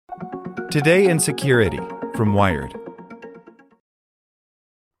Today in Security from Wired.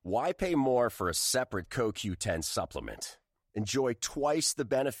 Why pay more for a separate CoQ10 supplement? Enjoy twice the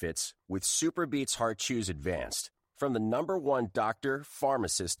benefits with SuperBeets Heart Chews Advanced from the #1 doctor,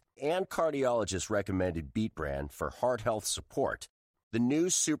 pharmacist, and cardiologist recommended beet brand for heart health support. The new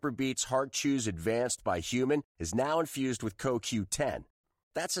SuperBeets Heart Chews Advanced by Human is now infused with CoQ10.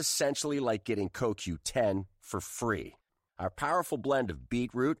 That's essentially like getting CoQ10 for free. Our powerful blend of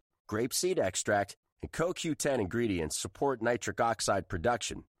beetroot, grapeseed extract, and CoQ10 ingredients support nitric oxide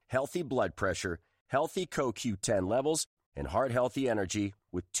production, healthy blood pressure, healthy CoQ10 levels, and heart-healthy energy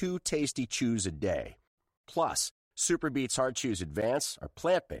with 2 tasty chews a day. Plus, SuperBeets Heart Chews Advance are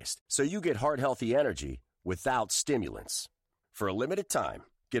plant-based, so you get heart-healthy energy without stimulants. For a limited time,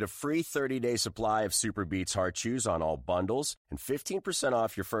 get a free 30-day supply of SuperBeets Heart Chews on all bundles and 15%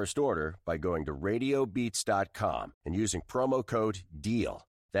 off your first order by going to radiobeats.com and using promo code DEAL.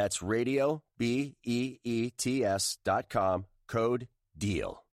 That's radio, BEETS.com, code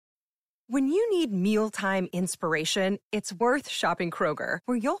DEAL. When you need mealtime inspiration, it's worth shopping Kroger,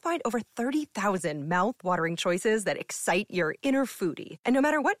 where you'll find over 30,000 mouth-watering choices that excite your inner foodie. And no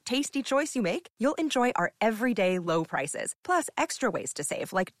matter what tasty choice you make, you'll enjoy our everyday low prices, plus extra ways to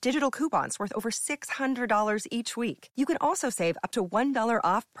save, like digital coupons worth over $600 each week. You can also save up to $1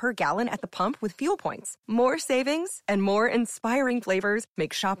 off per gallon at the pump with fuel points. More savings and more inspiring flavors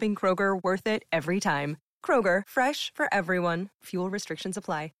make shopping Kroger worth it every time. Kroger, fresh for everyone. Fuel restrictions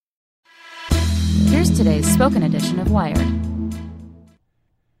apply. Here's today's spoken edition of Wired.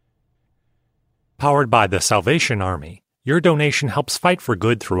 Powered by the Salvation Army, your donation helps fight for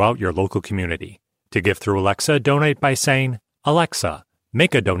good throughout your local community. To give through Alexa, donate by saying, "Alexa,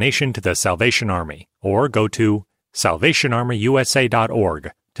 make a donation to the Salvation Army," or go to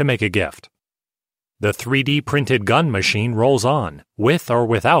salvationarmyusa.org to make a gift. The 3D printed gun machine rolls on, with or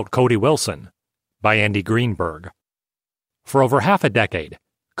without Cody Wilson, by Andy Greenberg. For over half a decade,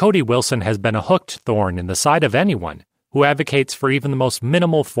 Cody Wilson has been a hooked thorn in the side of anyone who advocates for even the most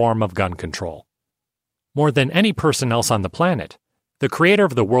minimal form of gun control. More than any person else on the planet, the creator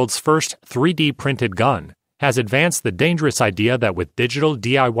of the world's first 3D printed gun has advanced the dangerous idea that with digital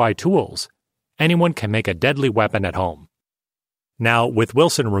DIY tools, anyone can make a deadly weapon at home. Now, with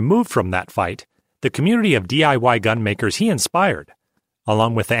Wilson removed from that fight, the community of DIY gun makers he inspired,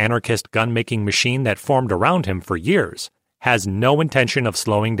 along with the anarchist gun-making machine that formed around him for years, has no intention of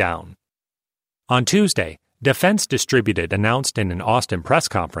slowing down. On Tuesday, Defense Distributed announced in an Austin press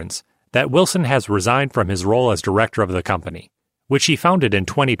conference that Wilson has resigned from his role as director of the company, which he founded in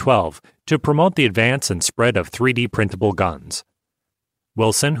 2012 to promote the advance and spread of 3D printable guns.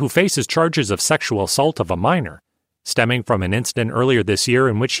 Wilson, who faces charges of sexual assault of a minor, stemming from an incident earlier this year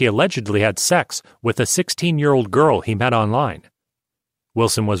in which he allegedly had sex with a 16-year-old girl he met online.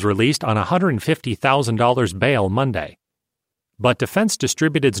 Wilson was released on $150,000 bail Monday. But Defense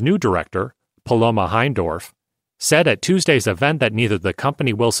Distributed's new director, Paloma Heindorf, said at Tuesday's event that neither the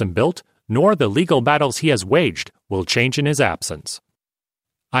company Wilson built nor the legal battles he has waged will change in his absence.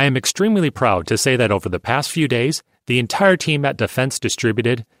 "I am extremely proud to say that over the past few days, the entire team at Defense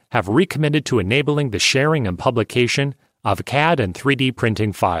Distributed have recommitted to enabling the sharing and publication of CAD and 3D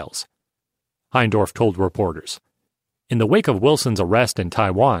printing files," Heindorf told reporters. In the wake of Wilson's arrest in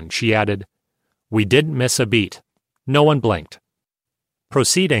Taiwan, she added, "We didn't miss a beat. No one blinked."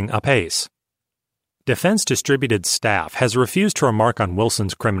 Proceeding apace. Defense Distributed's staff has refused to remark on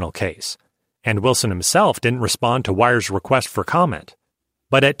Wilson's criminal case, and Wilson himself didn't respond to Wire's request for comment.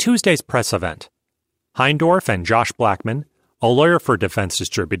 But at Tuesday's press event, Heindorf and Josh Blackman, a lawyer for Defense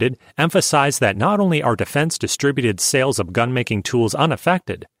Distributed, emphasized that not only are Defense Distributed's sales of gun-making tools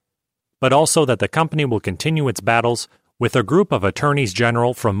unaffected, but also that the company will continue its battles with a group of attorneys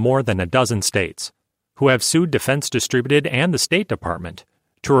general from more than a dozen states, who have sued Defense Distributed and the State Department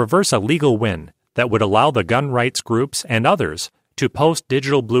to reverse a legal win that would allow the gun rights groups and others to post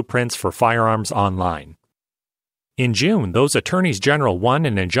digital blueprints for firearms online. In June, those attorneys general won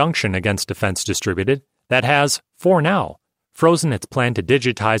an injunction against Defense Distributed that has, for now, frozen its plan to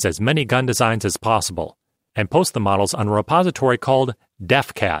digitize as many gun designs as possible and post the models on a repository called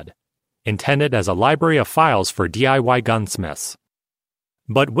DefCAD, intended as a library of files for DIY gunsmiths.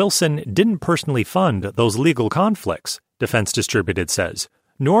 But Wilson didn't personally fund those legal conflicts, Defense Distributed says,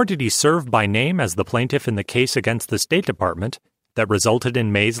 nor did he serve by name as the plaintiff in the case against the State Department that resulted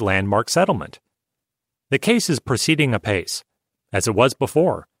in May's landmark settlement. The case is proceeding apace, as it was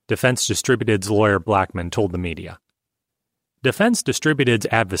before, Defense Distributed's lawyer Blackman told the media. Defense Distributed's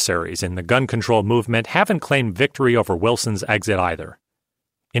adversaries in the gun control movement haven't claimed victory over Wilson's exit either.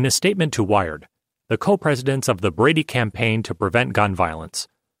 In a statement to Wired, the co-presidents of the Brady Campaign to Prevent Gun Violence,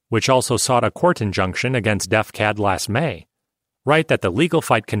 which also sought a court injunction against DefCAD last May, write that the legal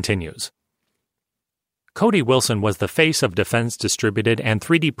fight continues. Cody Wilson was the face of defense distributed and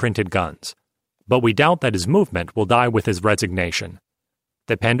 3D printed guns, but we doubt that his movement will die with his resignation.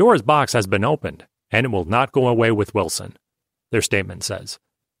 The Pandora's box has been opened, and it will not go away with Wilson, their statement says.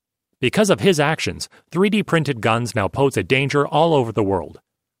 Because of his actions, 3D printed guns now pose a danger all over the world,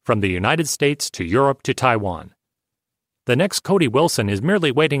 from the United States to Europe to Taiwan. The next Cody Wilson is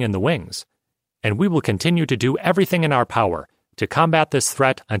merely waiting in the wings, and we will continue to do everything in our power to combat this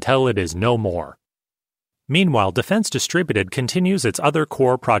threat until it is no more. Meanwhile, Defense Distributed continues its other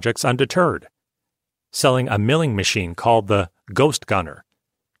core projects undeterred, selling a milling machine called the Ghost Gunner,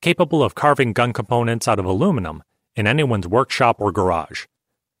 capable of carving gun components out of aluminum in anyone's workshop or garage.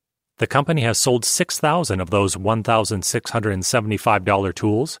 The company has sold 6,000 of those $1,675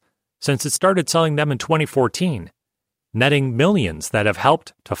 tools since it started selling them in 2014, netting millions that have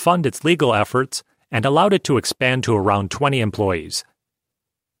helped to fund its legal efforts and allowed it to expand to around 20 employees.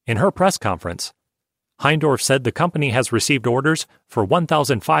 In her press conference, Heindorf said the company has received orders for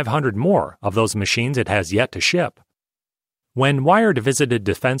 1,500 more of those machines it has yet to ship. When Wired visited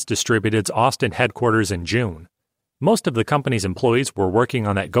Defense Distributed's Austin headquarters in June, most of the company's employees were working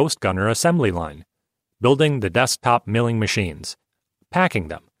on that Ghost Gunner assembly line, building the desktop milling machines, packing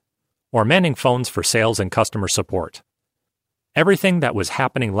them, or manning phones for sales and customer support. Everything that was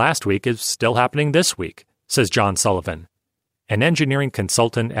happening last week is still happening this week, says John Sullivan, an engineering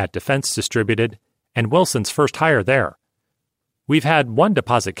consultant at Defense Distributed and Wilson's first hire there. We've had one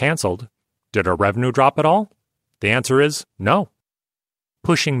deposit canceled. Did our revenue drop at all? The answer is no.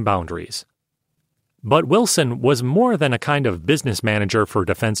 Pushing boundaries. But Wilson was more than a kind of business manager for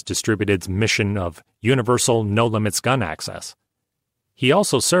Defense Distributed's mission of universal no-limits gun access. He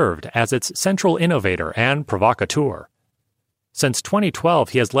also served as its central innovator and provocateur. Since 2012,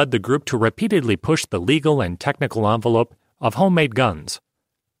 he has led the group to repeatedly push the legal and technical envelope of homemade guns,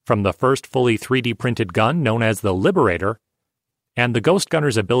 from the first fully 3D printed gun known as the Liberator, and the Ghost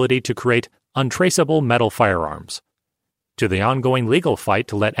Gunner's ability to create untraceable metal firearms, to the ongoing legal fight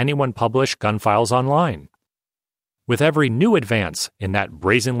to let anyone publish gun files online. With every new advance in that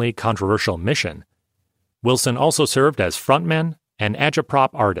brazenly controversial mission, Wilson also served as frontman and agitprop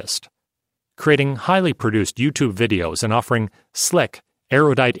artist, creating highly produced YouTube videos and offering slick,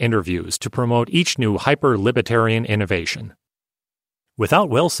 erudite interviews to promote each new hyper-libertarian innovation. Without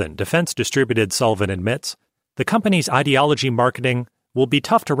Wilson, Defense Distributed, Sullivan admits, the company's ideology marketing will be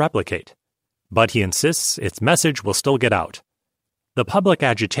tough to replicate, but he insists its message will still get out. The public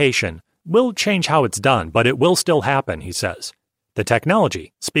agitation will change how it's done, but it will still happen, he says. The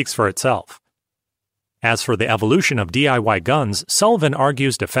technology speaks for itself. As for the evolution of DIY guns, Sullivan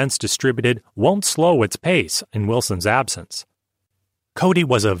argues Defense Distributed won't slow its pace in Wilson's absence. Cody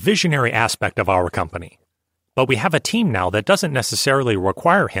was a visionary aspect of our company, but we have a team now that doesn't necessarily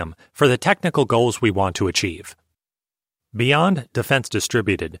require him for the technical goals we want to achieve. Beyond Defense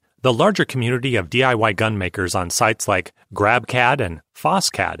Distributed, the larger community of DIY gun makers on sites like GrabCAD and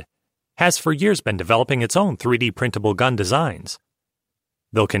FossCAD has for years been developing its own 3D printable gun designs.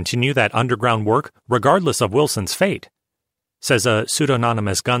 They'll continue that underground work regardless of Wilson's fate, says a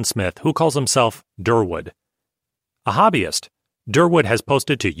pseudonymous gunsmith who calls himself Durwood. A hobbyist, Durwood has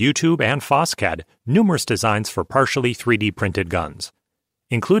posted to YouTube and FossCAD numerous designs for partially 3D printed guns,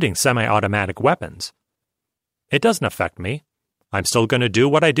 including semi-automatic weapons. It doesn't affect me. I'm still going to do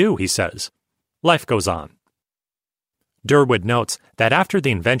what I do, he says. Life goes on. Durwood notes that after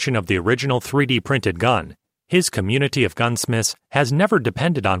the invention of the original 3D printed gun, his community of gunsmiths has never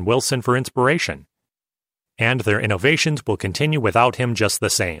depended on Wilson for inspiration, and their innovations will continue without him just the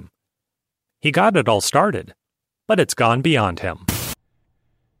same. He got it all started, but it's gone beyond him.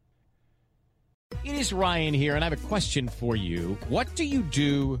 It is Ryan here, and I have a question for you. What do you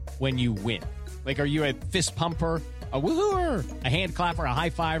do when you win? Like, are you a fist pumper, a woo-hooer, a hand clapper, a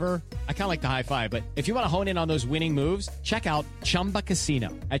high-fiver? I kind of like the high-five, but if you want to hone in on those winning moves, check out Chumba Casino.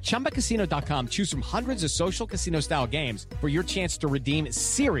 At ChumbaCasino.com, choose from hundreds of social casino-style games for your chance to redeem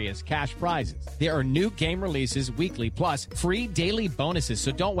serious cash prizes. There are new game releases weekly, plus free daily bonuses,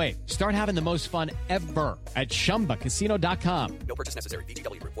 so don't wait. Start having the most fun ever at ChumbaCasino.com. No purchase necessary.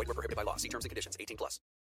 VGW Group. Void where prohibited by law. See terms and conditions. 18+.